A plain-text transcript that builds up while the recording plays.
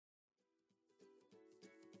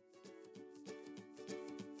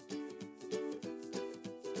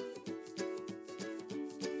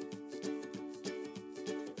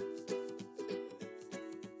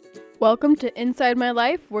Welcome to Inside My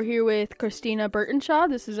Life. We're here with Christina Burtonshaw.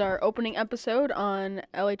 This is our opening episode on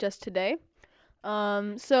LHS Today.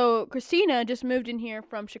 So Christina just moved in here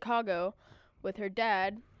from Chicago with her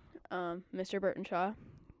dad, Mr. Burtonshaw. You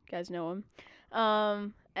guys know him.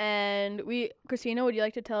 Christina, would you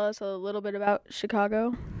like to tell us a little bit about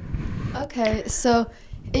Chicago? Okay, so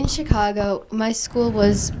in Chicago, my school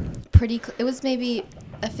was it was maybe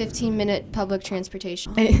a 15-minute public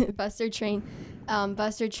transportation bus or train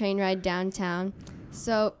ride downtown.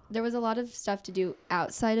 So there was a lot of stuff to do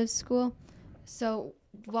outside of school. So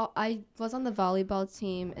I was on the volleyball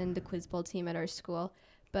team and the quiz bowl team at our school,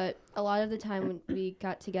 but a lot of the time when we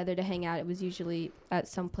got together to hang out, it was usually at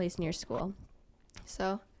some place near school.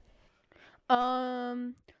 So how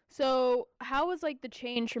was the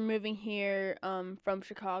change from moving here from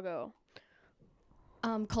Chicago?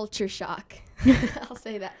 Culture shock. I'll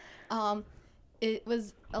say that. It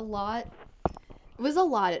was a lot. It was a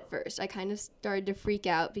lot at first. I kind of started to freak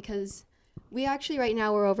out because right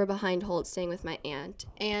now we're over behind Holt staying with my aunt,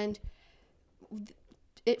 and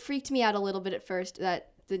it freaked me out a little bit at first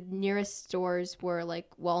that the nearest stores were like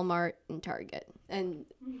Walmart and Target, and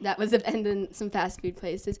and then some fast food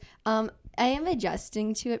places. I am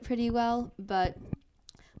adjusting to it pretty well, but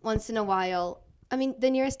once in a while,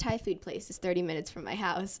 the nearest Thai food place is 30 minutes from my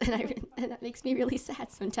house, and that makes me really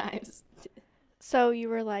sad sometimes. So you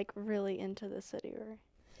were really into the city, right?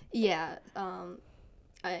 Yeah.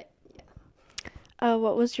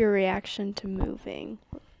 What was your reaction to moving?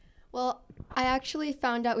 Well, I actually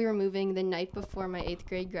found out we were moving the night before my 8th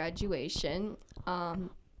grade graduation. I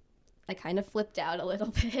kind of flipped out a little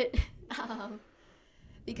bit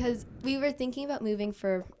because we were thinking about moving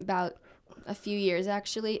for about a few years,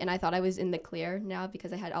 actually, and I thought I was in the clear now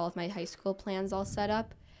because I had all of my high school plans all set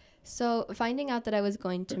up. So finding out that I was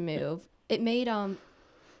going to move, it made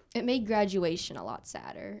graduation a lot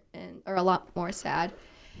sadder or a lot more sad.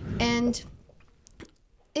 And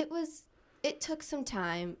it took some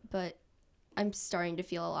time, but I'm starting to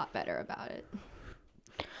feel a lot better about it.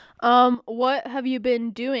 What have you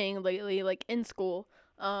been doing lately, in school?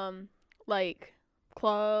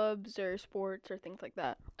 Clubs or sports or things like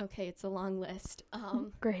that? Okay, it's a long list.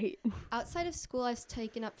 Great. Outside of school, I've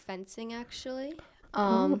taken up fencing, actually.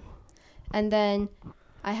 And then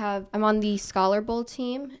I'm on the Scholar Bowl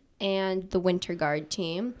team and the Winter Guard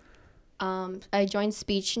team. I joined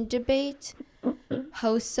speech and debate,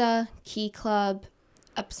 HOSA, Key Club,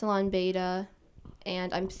 Epsilon Beta,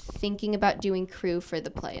 and I'm thinking about doing crew for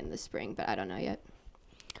the play in the spring, but I don't know yet.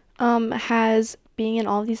 Has being in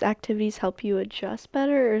all these activities helped you adjust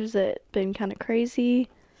better, or has it been kind of crazy?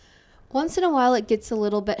 Once in a while, it gets a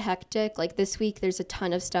little bit hectic. Like this week, there's a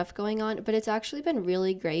ton of stuff going on, but it's actually been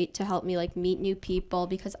really great to help me meet new people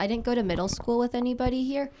because I didn't go to middle school with anybody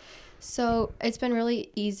here. So it's been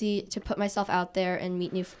really easy to put myself out there and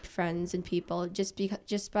meet new friends and people just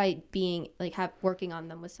by being working on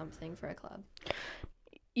them with something for a club.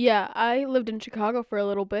 Yeah, I lived in Chicago for a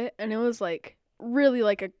little bit, and it was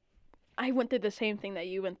really I went through the same thing that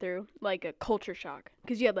you went through, a culture shock,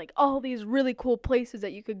 because you had all these really cool places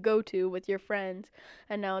that you could go to with your friends,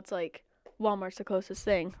 and now it's Walmart's the closest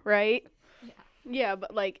thing, right? Yeah,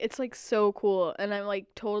 but it's so cool, and I'm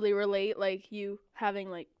totally relate you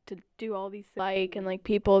having to do all these and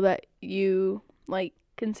people that you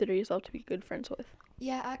consider yourself to be good friends with.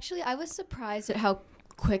 Yeah, actually, I was surprised at how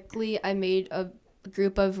quickly I made a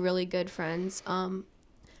group of really good friends.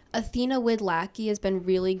 Athena Widlacki has been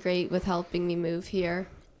really great with helping me move here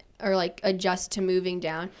or adjust to moving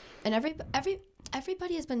down. And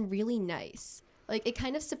everybody has been really nice. It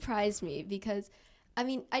kind of surprised me because I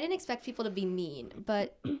didn't expect people to be mean,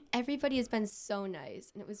 but everybody has been so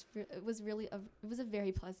nice, and it was a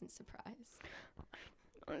very pleasant surprise.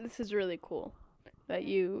 This is really cool that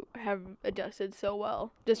you have adjusted so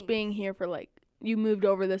well. Just being here for you moved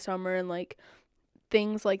over the summer, and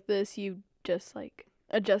things like this you just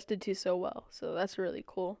adjusted to so well. So that's really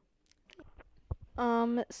cool.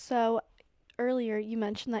 So earlier you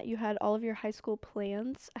mentioned that you had all of your high school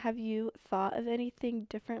plans. Have you thought of anything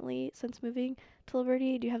differently since moving to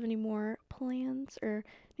Liberty? Do you have any more plans or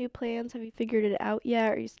new plans? Have you figured it out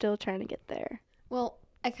yet, or are you still trying to get there? Well,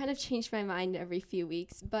 I kind of change my mind every few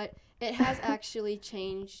weeks, but it has actually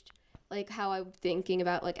changed how I'm thinking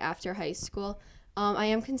about after high school. I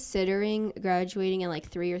am considering graduating in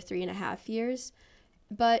 3 or 3.5 years.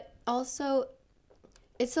 But also,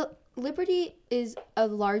 Liberty is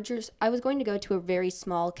I was going to go to a very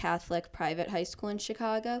small Catholic private high school in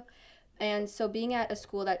Chicago. And so being at a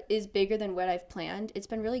school that is bigger than what I've planned, it's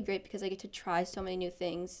been really great because I get to try so many new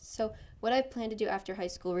things. So what I've planned to do after high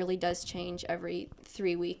school really does change every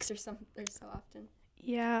 3 weeks or so often.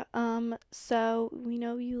 Yeah, so we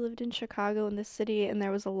know you lived in Chicago in the city and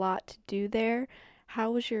there was a lot to do there.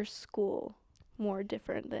 How was your school more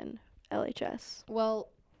different than LHS? Well,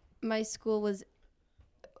 my school was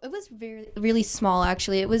it was really small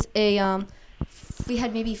actually. It was a we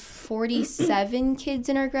had maybe 47 kids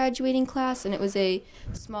in our graduating class, and it was a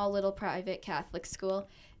small little private Catholic school.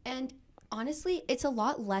 And honestly, it's a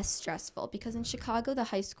lot less stressful because in Chicago, the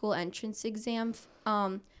high school entrance exam,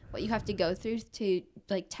 what you have to go through to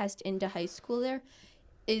like test into high school there,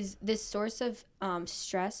 is this source of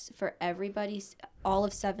stress for everybody, all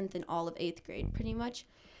of seventh and all of eighth grade, pretty much.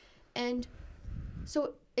 And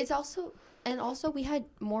so it's also, and also we had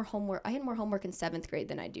more homework. I had more homework in seventh grade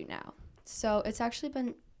than I do now. So it's actually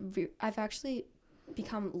been, I've actually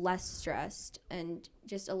become less stressed and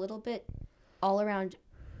just a little bit all around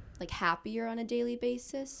like happier on a daily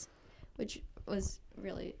basis, which was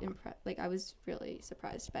really like I was really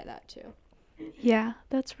surprised by that too. Yeah,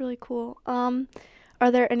 that's really cool.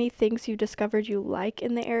 Are there any things you discovered you like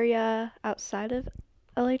in the area outside of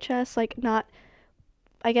LHS? Like not,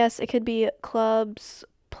 I guess it could be clubs,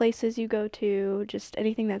 places you go to, just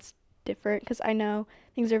anything that's different because I know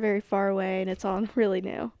things are very far away and it's all really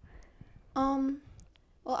new. Um,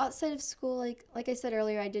 well, outside of school, like I said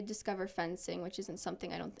earlier, I did discover fencing, which isn't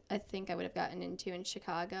something I think I would have gotten into in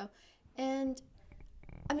Chicago. And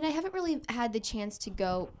I mean, I haven't really had the chance to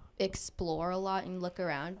go explore a lot and look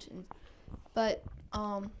around, but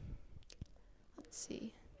let's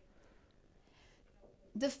see.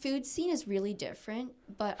 The food scene is really different,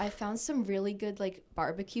 but I found some really good like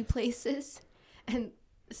barbecue places. And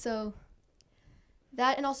so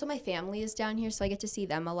that, and also my family is down here, so I get to see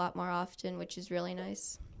them a lot more often, which is really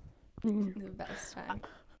nice. Mhm. The best time.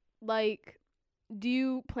 Like, do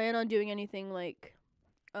you plan on doing anything like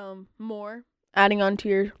more adding on to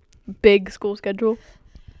your big school schedule?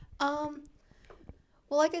 Um,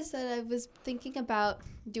 well, like I said, I was thinking about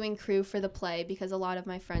doing crew for the play because a lot of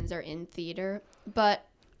my friends are in theater, but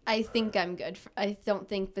I think I'm good. I don't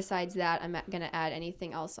think besides that I'm going to add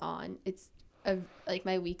anything else on. Like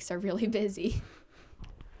my weeks are really busy.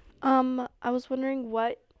 I was wondering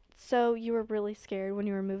so you were really scared when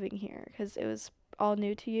you were moving here because it was all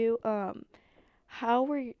new to you. How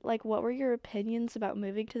were like, what were your opinions about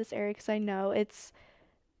moving to this area? Because I know it's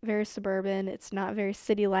very suburban, it's not very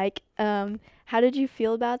city-like. How did you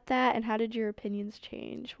feel about that, and how did your opinions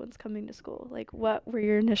change once coming to school? Like, what were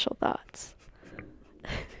your initial thoughts?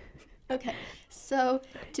 Okay, so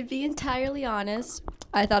to be entirely honest,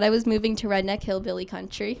 I thought I was moving to redneck hillbilly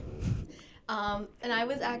country. And I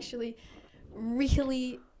was actually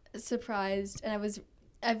really surprised, and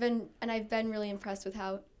I've been really impressed with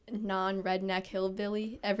how non-redneck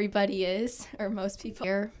hillbilly everybody is, or most people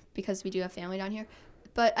here, because we do have family down here.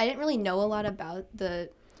 But I didn't really know a lot about the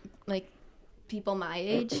like people my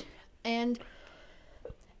age, and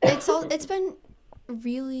it's been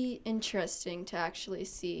really interesting to actually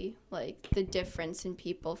see like the difference in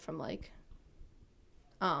people from like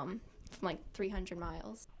 300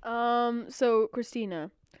 miles. So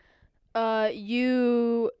Christina,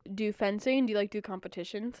 you do fencing? Do you like do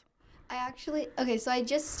competitions? So I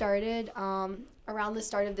just started around the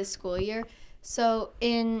start of this school year. So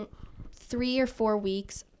in 3 or 4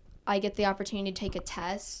 weeks, I get the opportunity to take a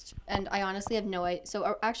test, and I honestly have no idea.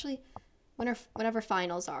 So actually, whenever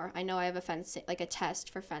finals are, I know I have a fencing, like a test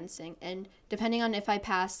for fencing, and depending on if I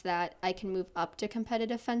pass that, I can move up to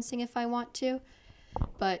competitive fencing if I want to.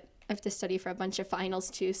 But I have to study for a bunch of finals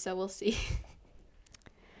too, so we'll see.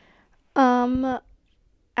 Um,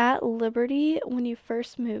 at Liberty, when you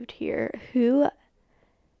first moved here, who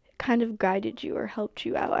kind of guided you or helped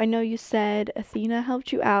you out? I know you said Athena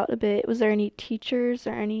helped you out a bit. Was there any teachers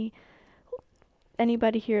or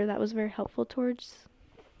anybody here that was very helpful towards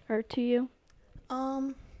or to you?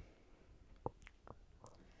 Um,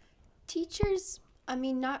 Teachers, I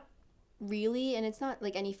mean, not really, and it's not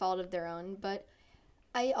like any fault of their own, but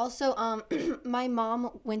I also my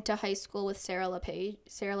mom went to high school with Sarah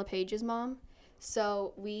LePage's mom.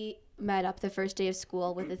 So we met up the first day of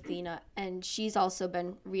school with Athena, and she's also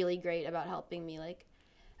been really great about helping me like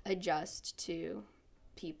adjust to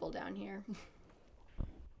people down here.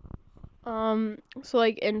 So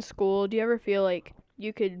like in school, do you ever feel like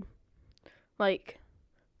you could like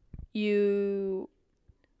you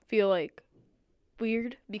feel like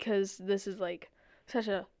weird because this is like such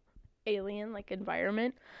a alien like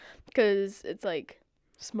environment because it's like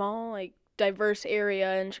small like diverse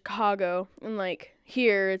area in Chicago and like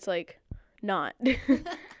here it's like not.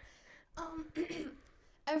 Um,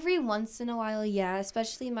 every once in a while, yeah,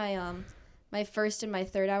 especially my first and my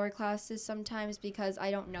third hour classes sometimes because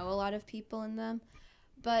I don't know a lot of people in them.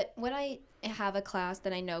 But when I have a class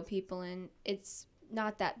that I know people in, it's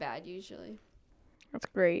not that bad usually. That's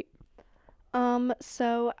great.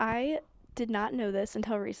 So I did not know this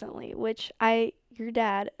until recently, your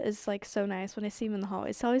dad is like so nice when I see him in the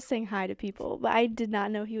hallways. He's always saying hi to people, but I did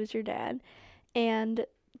not know he was your dad. And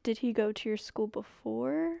did he go to your school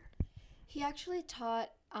before? He actually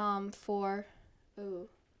taught for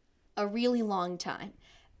a really long time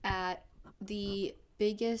at the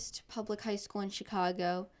biggest public high school in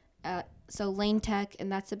Chicago, so Lane Tech,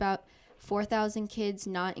 and that's about 4,000 kids,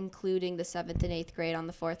 not including the 7th and 8th grade on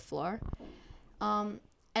the 4th floor. And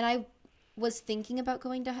I was thinking about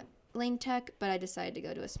going to Lane Tech, but I decided to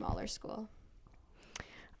go to a smaller school.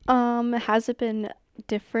 Has it been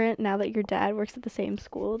different now that your dad works at the same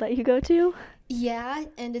school that you go to? Yeah,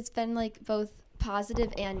 and it's been like both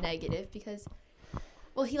positive and negative because,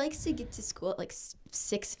 well, he likes to get to school at like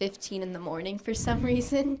 6:15 in the morning for some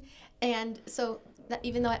reason, and so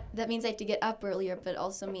even though that means I have to get up earlier, but it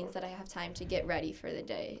also means that I have time to get ready for the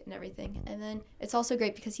day and everything. And then it's also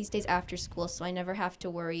great because he stays after school, so I never have to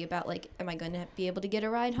worry about like, am I going to be able to get a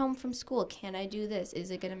ride home from school? Can I do this? Is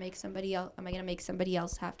it going to make somebody else? Am I going to make somebody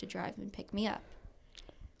else have to drive and pick me up?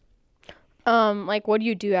 Like, what do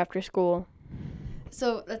you do after school?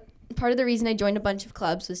 So part of the reason I joined a bunch of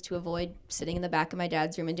clubs was to avoid sitting in the back of my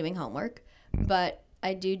dad's room and doing homework. But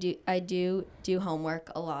I do homework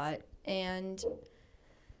a lot, and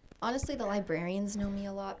honestly, the librarians know me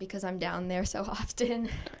a lot because I'm down there so often,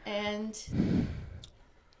 and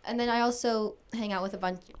then I also hang out with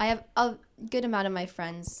I have a good amount of my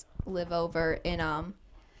friends live over in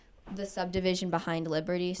the subdivision behind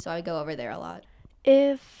Liberty, so I go over there a lot.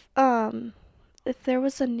 If there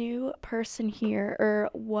was a new person here, or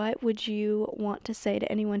what would you want to say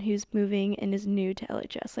to anyone who's moving and is new to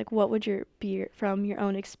LHS? Like, what would from your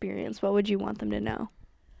own experience, what would you want them to know?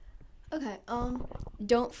 Okay,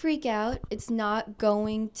 don't freak out. It's not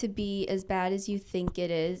going to be as bad as you think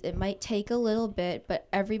it is. It might take a little bit, but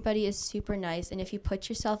everybody is super nice, and if you put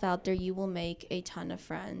yourself out there, you will make a ton of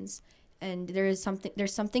friends. And there's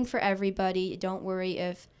something for everybody. Don't worry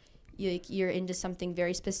if you're into something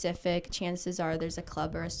very specific. Chances are there's a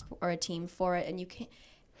club or a team for it, and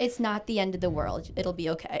it's not the end of the world. It'll be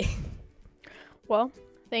okay. Well,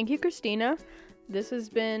 thank you, Christina. This has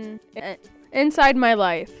been Inside My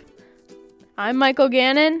Life. I'm Michael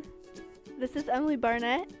Gannon. This is Emily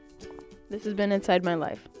Barnett. This has been Inside My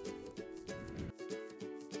Life.